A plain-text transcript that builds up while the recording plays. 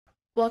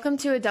Welcome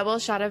to a Double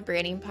Shot of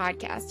Branding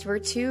podcast. We're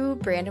two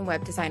brand and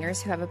web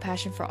designers who have a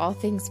passion for all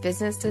things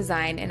business,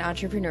 design, and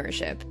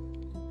entrepreneurship.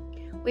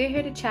 We're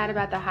here to chat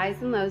about the highs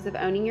and lows of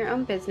owning your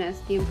own business,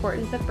 the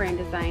importance of brand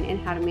design, and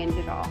how to manage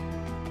it all.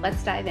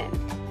 Let's dive in.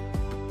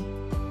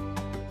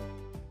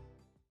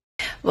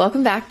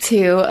 Welcome back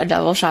to a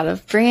Double Shot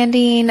of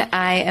Branding.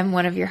 I am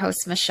one of your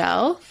hosts,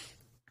 Michelle.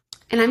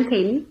 And I'm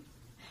Kaden.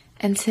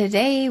 And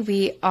today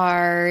we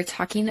are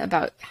talking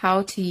about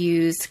how to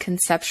use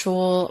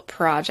conceptual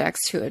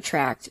projects to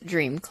attract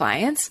dream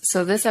clients.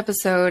 So this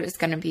episode is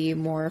going to be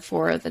more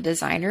for the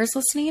designers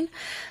listening,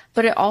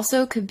 but it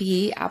also could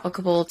be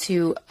applicable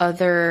to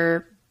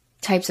other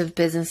types of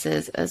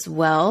businesses as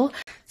well.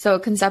 So a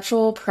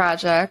conceptual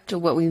project,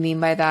 what we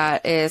mean by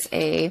that is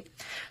a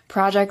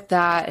project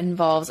that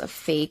involves a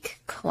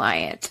fake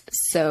client.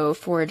 So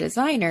for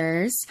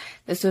designers,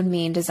 this would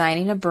mean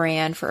designing a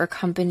brand for a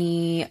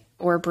company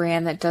or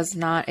brand that does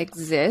not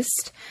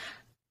exist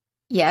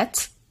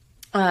yet.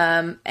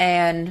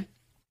 And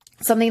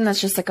something that's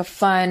just like a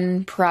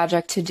fun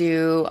project to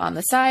do on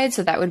the side.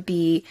 So that would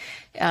be,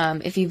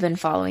 if you've been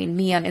following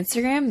me on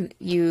Instagram,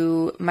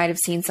 you might have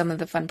seen some of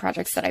the fun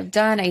projects that I've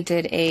done. I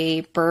did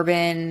a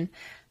bourbon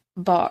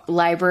bar,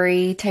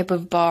 library type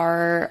of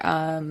bar,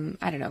 I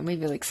don't know,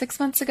 maybe like 6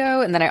 months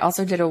ago. And then I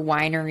also did a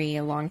winery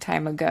a long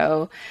time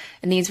ago.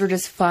 And these were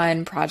just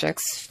fun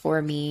projects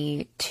for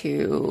me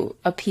to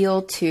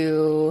appeal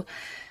to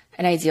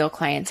an ideal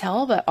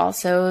clientele, but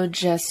also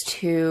just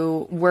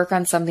to work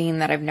on something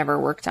that I've never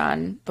worked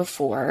on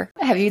before.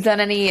 Have you done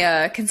any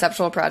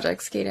conceptual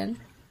projects, Kaden?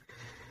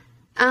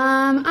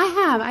 I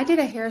have. I did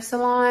a hair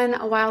salon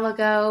a while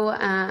ago.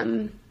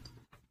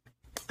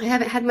 I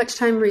haven't had much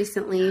time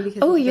recently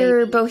because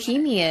your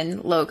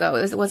Bohemian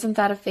logo. Wasn't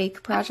that a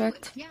fake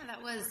project? Yeah,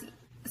 that was.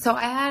 So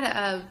I had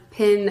a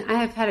pin. I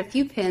have had a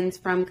few pins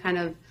from kind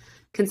of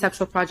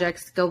conceptual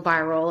projects go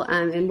viral.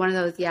 And one of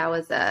those,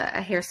 was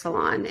a hair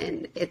salon,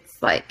 and it's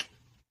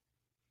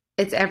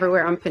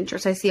everywhere on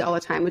Pinterest. I see it all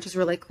the time, which is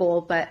really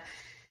cool, but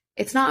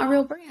it's not a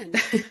real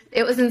brand.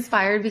 It was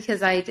inspired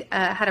because I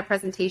had a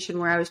presentation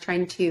where I was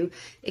trying to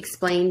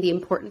explain the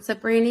importance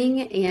of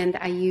branding, and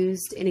I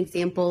used an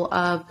example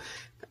of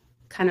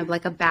kind of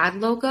like a bad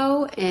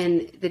logo,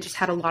 and that just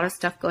had a lot of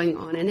stuff going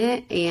on in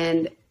it.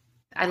 And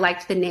I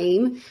liked the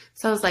name.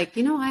 So I was like,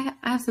 I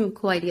have some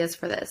cool ideas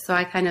for this. So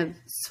I kind of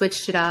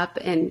switched it up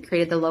and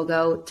created the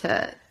logo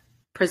to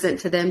present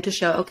to them to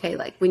show, okay,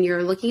 like when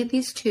you're looking at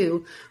these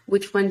two,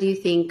 which one do you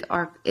think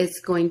is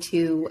going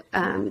to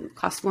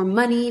cost more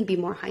money, be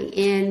more high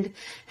end,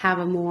 have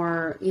a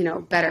more,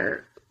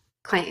 better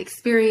client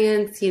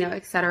experience,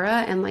 et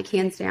cetera. And like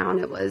hands down,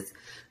 it was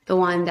the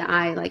one that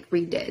I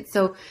redid.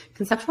 So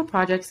conceptual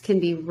projects can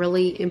be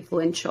really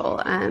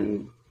influential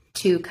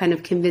to kind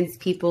of convince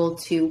people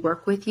to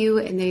work with you.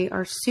 And they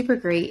are super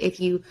great if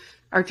you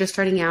are just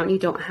starting out and you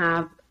don't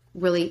have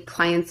really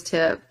clients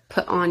to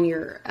put on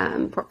your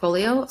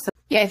portfolio.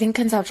 Yeah, I think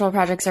conceptual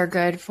projects are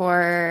good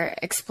for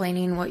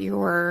explaining what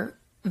your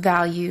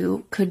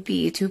value could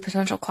be to a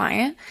potential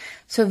client.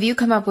 So if you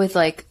come up with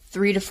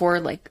 3 to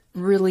 4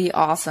 really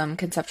awesome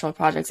conceptual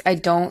projects, I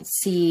don't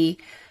see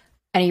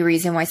any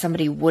reason why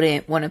somebody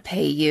wouldn't want to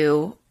pay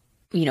you,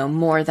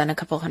 more than a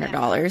couple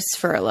 $100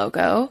 for a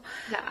logo.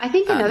 Yeah, I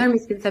think another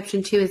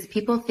misconception too is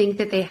people think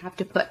that they have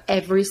to put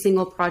every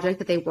single project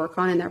that they work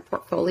on in their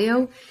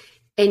portfolio.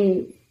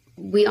 And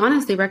we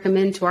honestly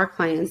recommend to our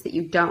clients that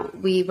you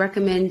don't. We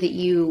recommend that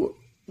you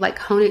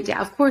hone it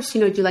down. Of course,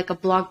 do a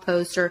blog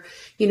post or,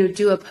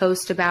 do a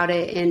post about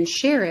it and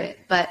share it.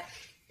 But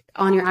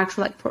on your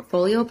actual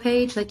portfolio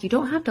page, you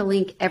don't have to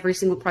link every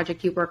single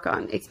project you work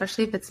on,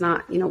 especially if it's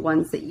not,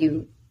 ones that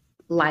you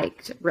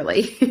liked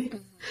really.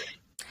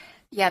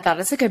 Yeah, that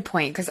is a good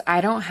point because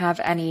I don't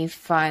have any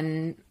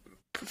fun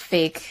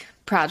fake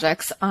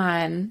projects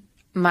on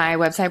my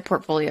website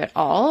portfolio at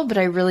all, but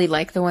I really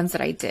like the ones that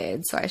I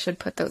did. So I should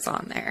put those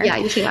on there. Yeah,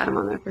 you should add them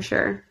on there for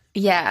sure.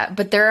 Yeah,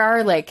 but there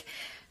are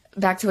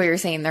back to what you're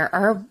saying, there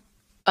are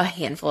a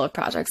handful of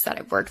projects that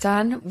I've worked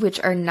on, which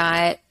are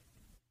not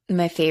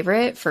my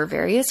favorite for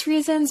various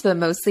reasons, but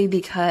mostly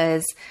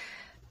because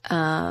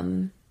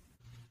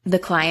the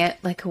client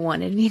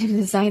wanted me to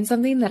design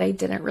something that I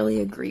didn't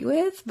really agree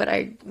with, but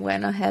I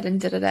went ahead and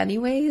did it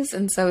anyways.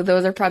 And so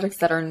those are projects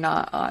that are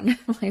not on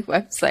my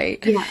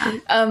website.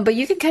 Yeah. But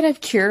you can kind of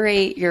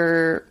curate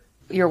your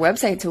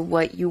website to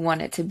what you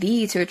want it to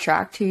be to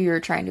attract who you're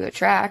trying to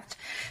attract,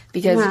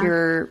 because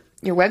your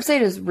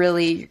website is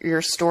really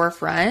your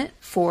storefront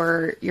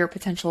for your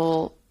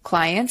potential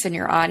clients and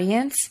your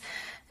audience.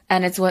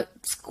 And it's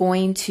what's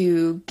going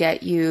to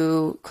get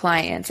you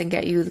clients and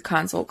get you the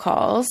consult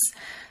calls.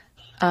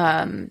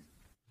 And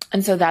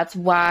so that's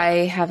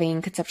why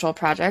having conceptual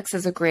projects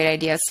is a great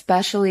idea,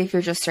 especially if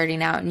you're just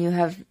starting out and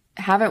you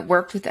haven't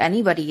worked with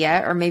anybody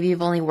yet, or maybe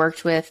you've only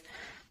worked with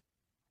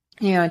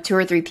 2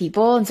 or 3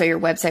 people. And so your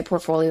website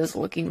portfolio is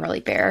looking really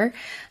bare.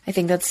 I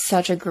think that's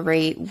such a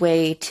great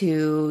way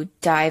to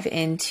dive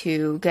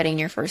into getting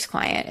your first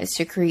client, is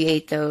to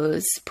create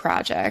those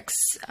projects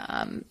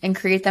and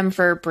create them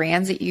for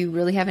brands that you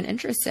really have an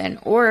interest in,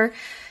 or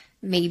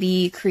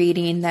maybe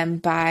creating them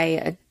by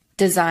a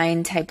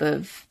design type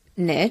of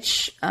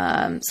niche.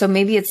 So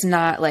maybe it's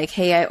not like,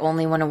 hey, I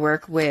only want to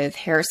work with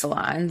hair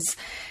salons.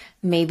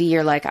 Maybe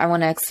you're like, I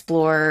want to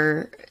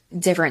explore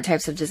different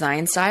types of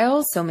design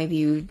styles. So maybe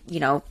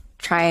you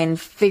try and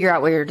figure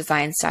out what your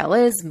design style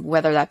is,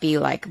 whether that be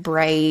like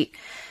bright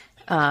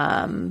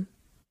and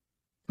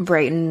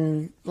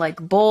like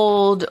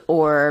bold,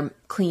 or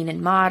clean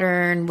and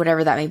modern,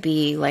 whatever that may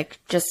be, like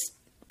just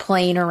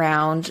playing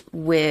around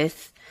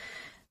with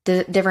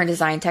the different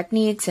design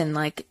techniques and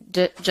like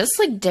just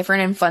like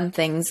different and fun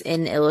things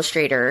in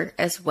Illustrator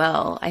as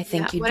well. I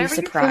think you'd be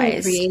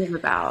surprised. Whatever you're creative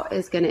about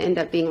is going to end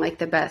up being like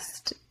the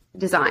best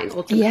design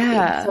ultimately.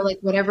 Yeah. So like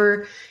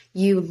whatever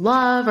you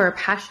love or are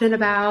passionate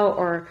about,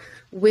 or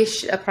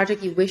a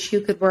project you wish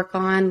you could work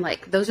on,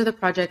 like those are the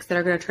projects that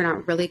are going to turn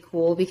out really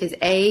cool, because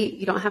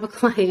you don't have a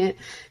client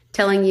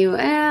telling you,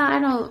 I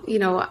don't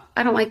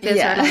like this,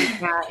 or I don't like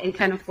that, and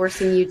kind of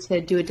forcing you to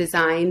do a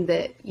design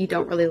that you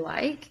don't really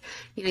like.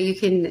 You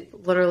can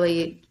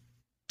literally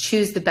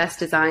choose the best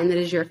design that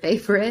is your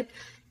favorite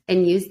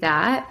and use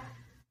that.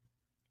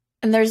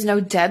 And there's no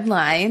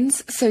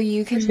deadlines, so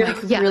you can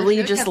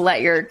really just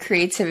let your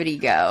creativity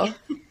go.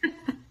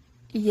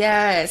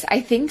 Yes, I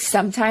think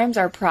sometimes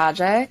our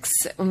projects,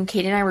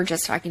 Katie and I were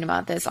just talking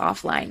about this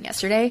offline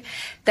yesterday,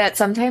 that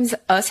sometimes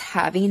us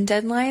having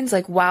deadlines,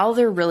 like while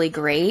they're really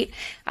great,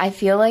 I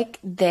feel like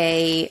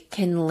they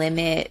can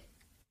limit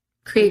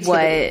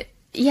creativity.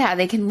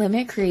 They can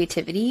limit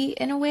creativity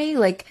in a way.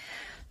 Like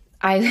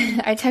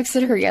I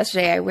texted her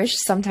yesterday, I wish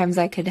sometimes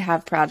I could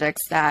have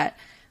projects that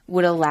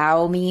would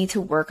allow me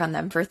to work on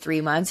them for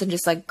 3 months and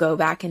just like go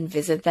back and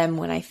visit them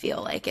when I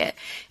feel like it.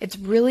 It's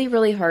really,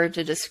 really hard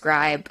to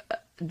describe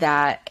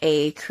that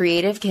a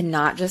creative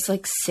cannot just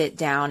like sit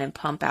down and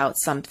pump out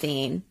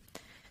something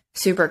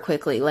super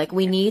quickly. Like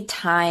we need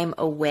time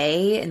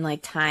away and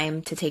like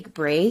time to take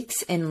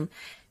breaks and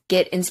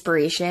get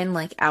inspiration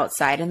like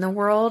outside in the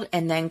world,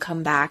 and then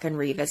come back and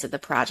revisit the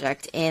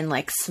project in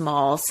like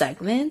small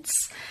segments.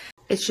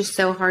 It's just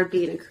so hard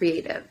being a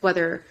creative,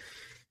 whether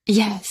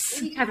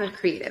any type of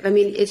creative. I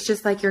mean, it's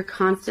just like you're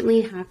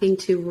constantly having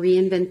to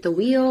reinvent the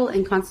wheel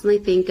and constantly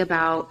think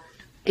about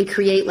and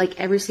create like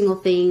every single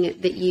thing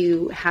that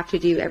you have to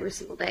do every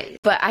single day.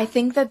 But I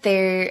think that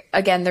they're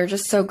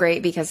just so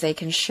great because they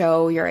can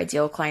show your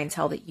ideal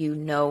clientele that you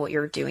know what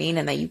you're doing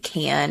and that you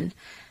can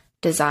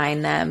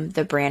design them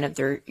the brand of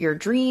your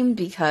dream,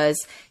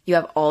 because you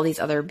have all these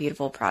other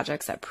beautiful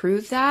projects that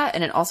prove that.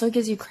 And it also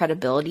gives you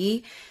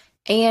credibility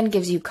and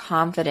gives you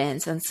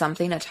confidence and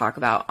something to talk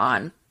about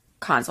on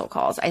consult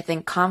calls. I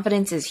think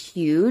confidence is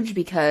huge,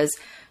 because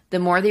the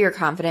more that you're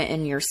confident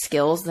in your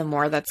skills, the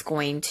more that's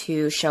going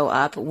to show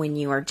up when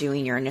you are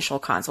doing your initial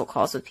consult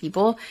calls with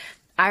people.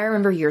 I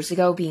remember years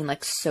ago being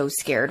like so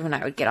scared when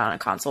I would get on a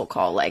consult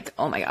call, like,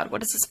 oh my God,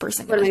 what is this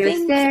person going to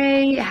think?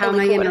 Say? How am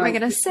I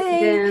going to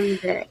say?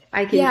 That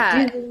I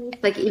can do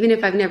this? Like, even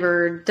if I've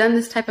never done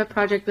this type of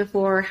project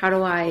before, how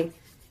do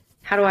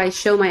I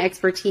show my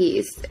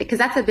expertise? Because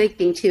that's a big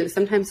thing too.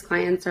 Sometimes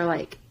clients are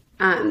like,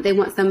 they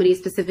want somebody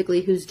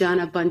specifically who's done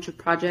a bunch of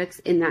projects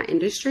in that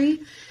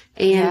industry.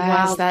 And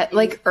while that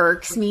like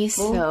irks me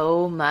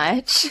so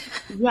much.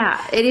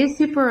 Yeah, it is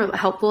super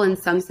helpful in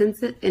some sense,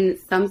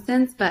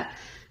 but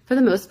for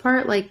the most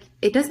part, like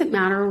it doesn't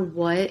matter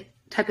what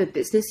type of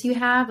business you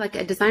have. Like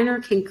a designer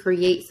can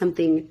create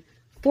something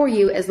for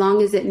you as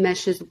long as it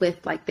meshes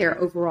with like their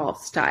overall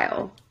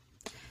style.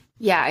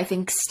 Yeah, I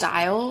think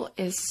style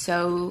is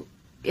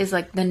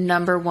like the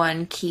number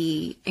one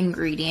key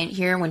ingredient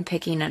here when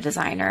picking a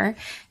designer.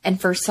 And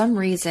for some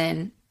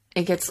reason,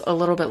 it gets a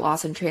little bit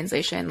lost in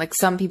translation. Like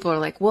some people are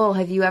like, well,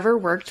 have you ever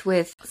worked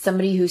with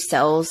somebody who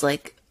sells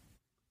like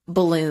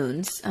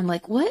balloons? I'm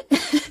like, what?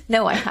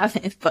 No, I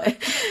haven't, but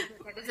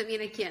that doesn't mean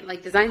I can't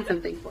like design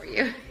something for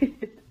you.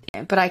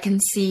 But I can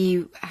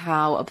see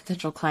how a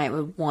potential client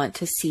would want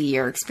to see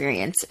your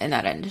experience in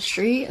that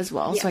industry as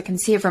well. Yeah. So I can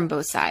see it from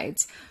both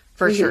sides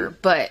for sure.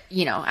 But,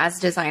 as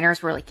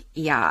designers, we're like,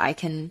 yeah, I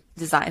can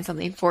design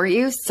something for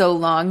you so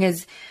long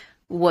as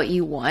what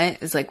you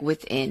want is like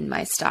within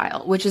my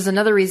style, which is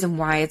another reason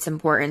why it's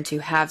important to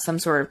have some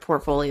sort of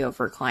portfolio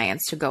for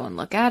clients to go and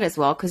look at as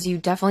well. Because you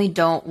definitely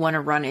don't want to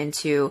run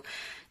into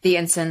the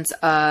instance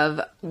of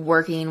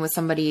working with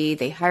somebody,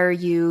 they hire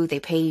you,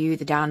 they pay you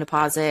the down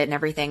deposit and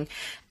everything,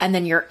 and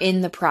then you're in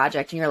the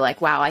project and you're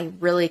like, wow, I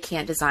really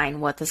can't design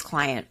what this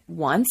client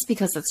wants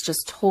because it's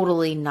just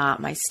totally not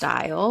my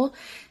style.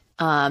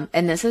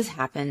 And this has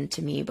happened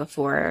to me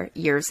before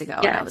years ago.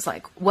 Yeah. And I was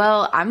like,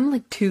 well, I'm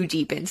like too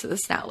deep into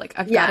this now. Like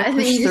I've got to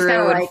push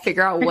through and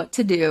figure out what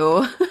to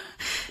do.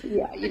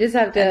 Yeah. You just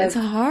have to. And it's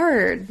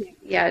hard.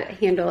 Yeah.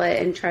 Handle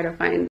it and try to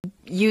find.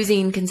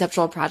 using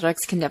conceptual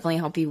projects can definitely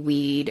help you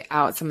weed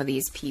out some of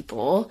these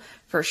people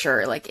for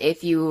sure. Like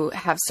if you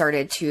have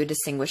started to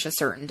distinguish a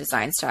certain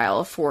design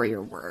style for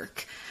your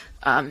work,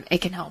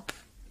 it can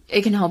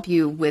help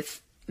you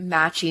with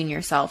matching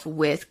yourself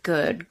with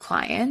good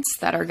clients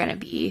that are going to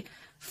be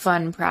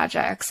fun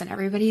projects, and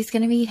everybody's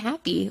going to be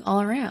happy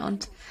all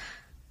around.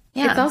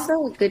 Yeah. It's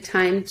also a good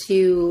time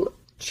to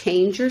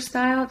change your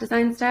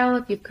design style.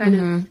 If you've kind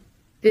of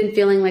been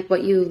feeling like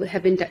what you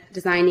have been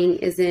designing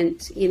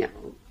isn't,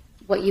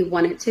 what you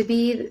want it to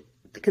be,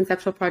 the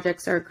conceptual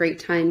projects are a great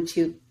time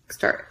to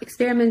start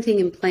experimenting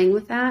and playing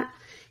with that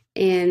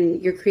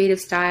and your creative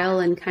style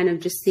and kind of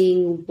just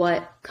seeing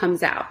what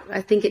comes out.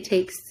 I think it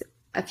takes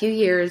a few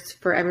years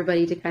for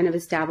everybody to kind of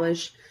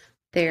establish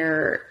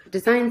their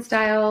design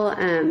style.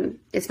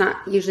 It's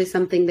not usually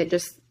something that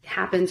just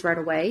happens right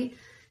away.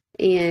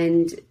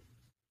 And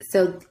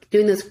so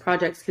doing those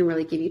projects can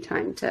really give you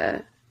time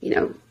to,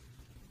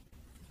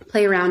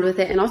 play around with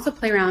it and also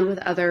play around with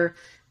other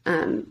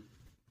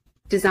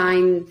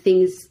design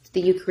things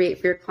that you create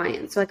for your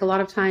clients. So like a lot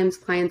of times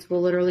clients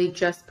will literally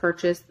just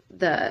purchase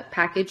the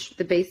package,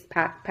 the base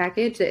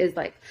package that is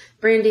like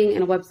branding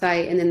and a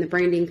website. And then the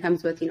branding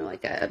comes with,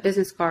 like a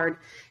business card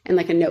and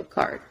like a note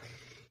card.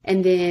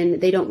 And then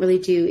they don't really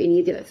do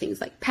any of the other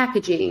things like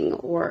packaging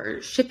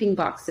or shipping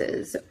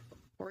boxes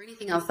or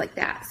anything else like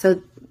that.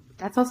 So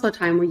that's also a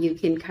time where you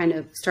can kind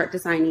of start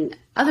designing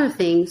other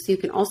things. So you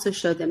can also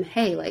show them,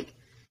 hey, like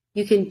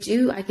I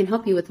can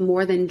help you with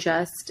more than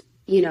just,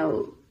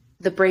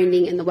 the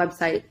branding and the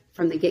website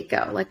from the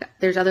get-go. Like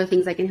there's other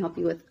things I can help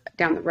you with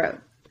down the road.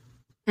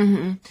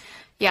 Mm-hmm.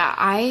 Yeah,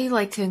 I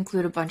like to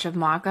include a bunch of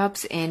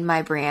mock-ups in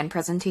my brand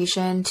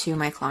presentation to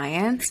my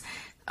clients,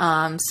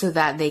 so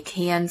that they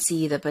can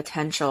see the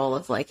potential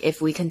of like,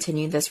 if we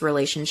continue this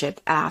relationship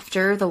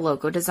after the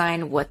logo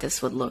design, what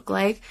this would look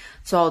like.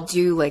 So I'll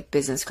do like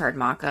business card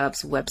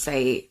mock-ups,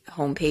 website,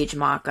 homepage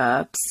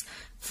mock-ups,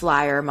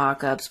 flyer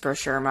mock-ups,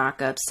 brochure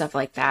mock-ups, stuff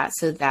like that.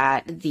 So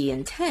that the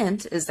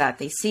intent is that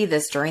they see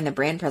this during the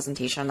brand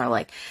presentation. They're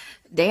like,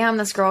 damn,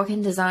 this girl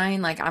can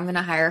design. Like I'm going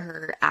to hire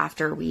her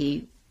after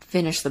we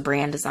finish the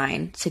brand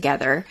design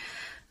together.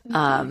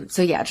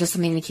 So yeah, just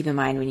something to keep in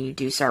mind when you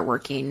do start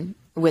working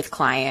with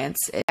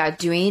clients.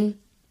 Doing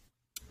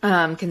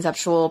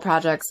conceptual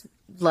projects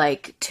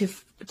like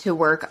to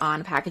work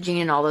on packaging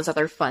and all those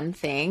other fun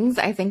things,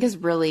 I think is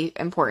really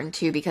important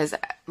too, because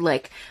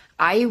like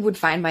I would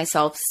find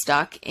myself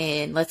stuck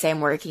in, let's say I'm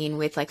working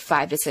with like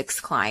 5 to 6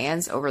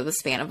 clients over the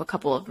span of a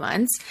couple of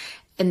months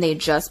and they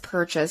just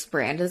purchased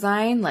brand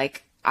design.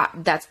 Like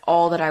that's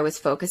all that I was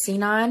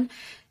focusing on.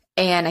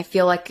 And I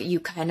feel like you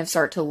kind of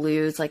start to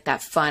lose like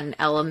that fun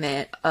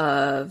element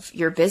of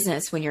your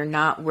business when you're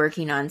not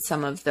working on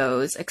some of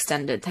those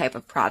extended type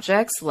of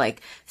projects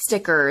like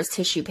stickers,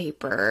 tissue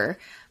paper,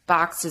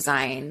 box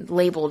design,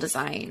 label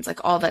designs,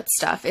 like all that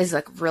stuff is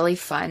like really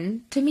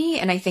fun to me.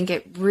 And I think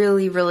it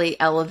really, really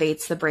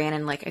elevates the brand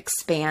and like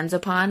expands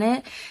upon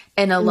it.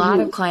 And a lot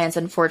of clients,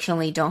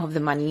 unfortunately, don't have the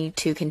money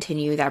to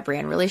continue that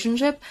brand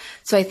relationship.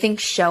 So I think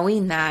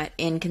showing that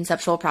in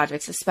conceptual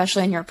projects,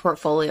 especially in your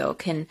portfolio,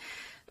 can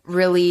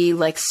really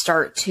like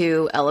start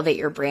to elevate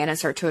your brand and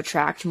start to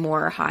attract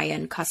more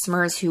high-end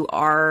customers who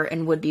are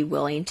and would be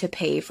willing to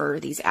pay for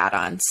these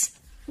add-ons.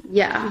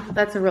 Yeah,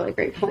 that's a really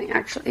great point,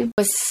 actually.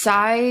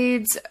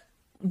 Besides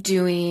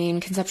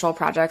doing conceptual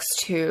projects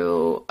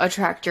to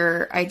attract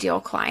your ideal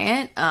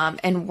client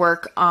and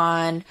work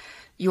on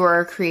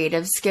your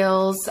creative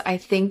skills, I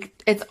think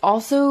it's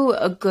also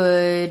a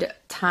good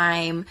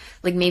time,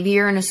 like maybe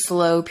you're in a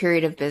slow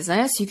period of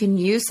business, you can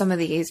use some of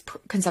these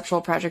conceptual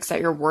projects that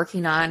you're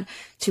working on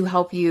to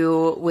help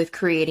you with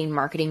creating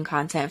marketing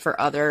content for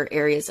other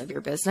areas of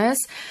your business.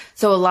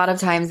 So a lot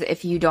of times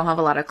if you don't have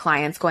a lot of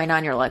clients going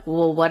on, you're like,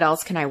 well, what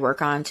else can I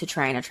work on to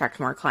try and attract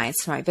more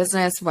clients to my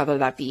business, whether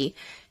that be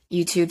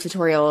YouTube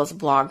tutorials,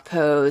 blog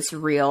posts,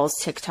 reels,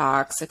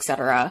 TikToks,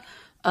 etc.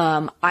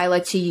 I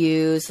like to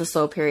use the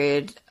slow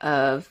period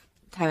of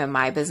time in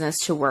my business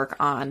to work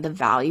on the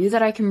value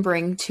that I can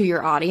bring to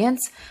your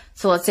audience.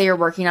 So let's say you're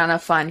working on a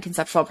fun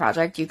conceptual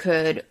project. You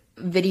could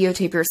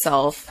videotape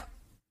yourself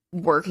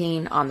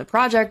working on the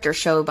project or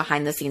show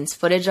behind the scenes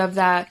footage of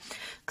that,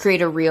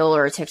 create a reel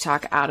or a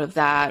TikTok out of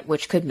that,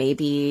 which could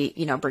maybe,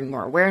 bring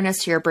more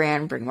awareness to your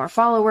brand, bring more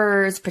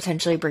followers,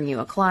 potentially bring you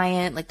a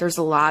client. Like there's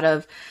a lot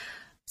of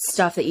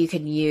stuff that you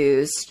can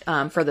use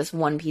for this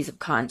one piece of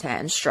content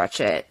and stretch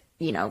it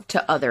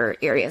to other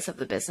areas of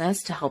the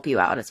business to help you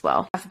out as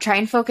well. Try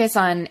and focus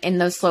on, in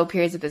those slow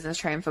periods of business,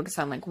 try and focus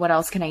on like, what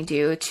else can I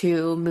do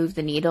to move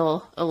the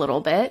needle a little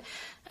bit?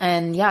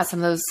 And yeah, some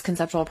of those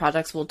conceptual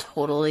projects will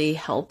totally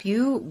help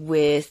you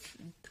with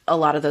a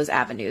lot of those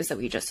avenues that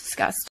we just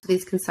discussed.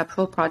 These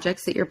conceptual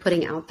projects that you're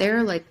putting out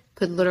there, like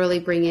could literally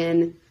bring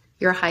in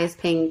your highest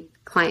paying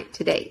client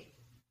to date.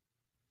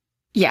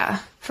 Yeah,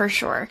 for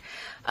sure.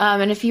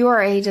 And if you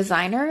are a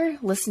designer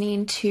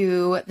listening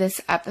to this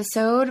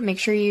episode, make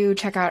sure you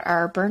check out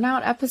our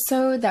burnout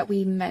episode that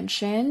we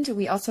mentioned.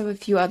 We also have a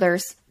few other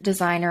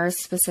designers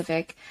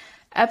specific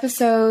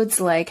episodes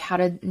like how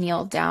to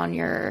nail down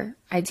your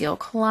ideal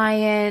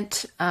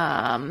client,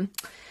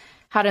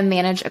 how to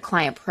manage a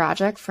client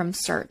project from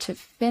start to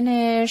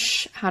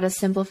finish, how to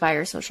simplify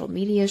your social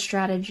media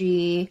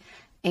strategy,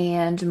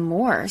 and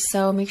more.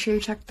 So make sure you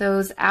check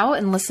those out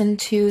and listen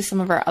to some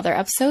of our other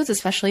episodes,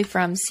 especially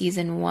from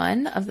season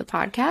 1 of the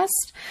podcast.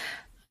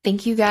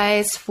 Thank you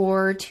guys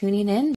for tuning in.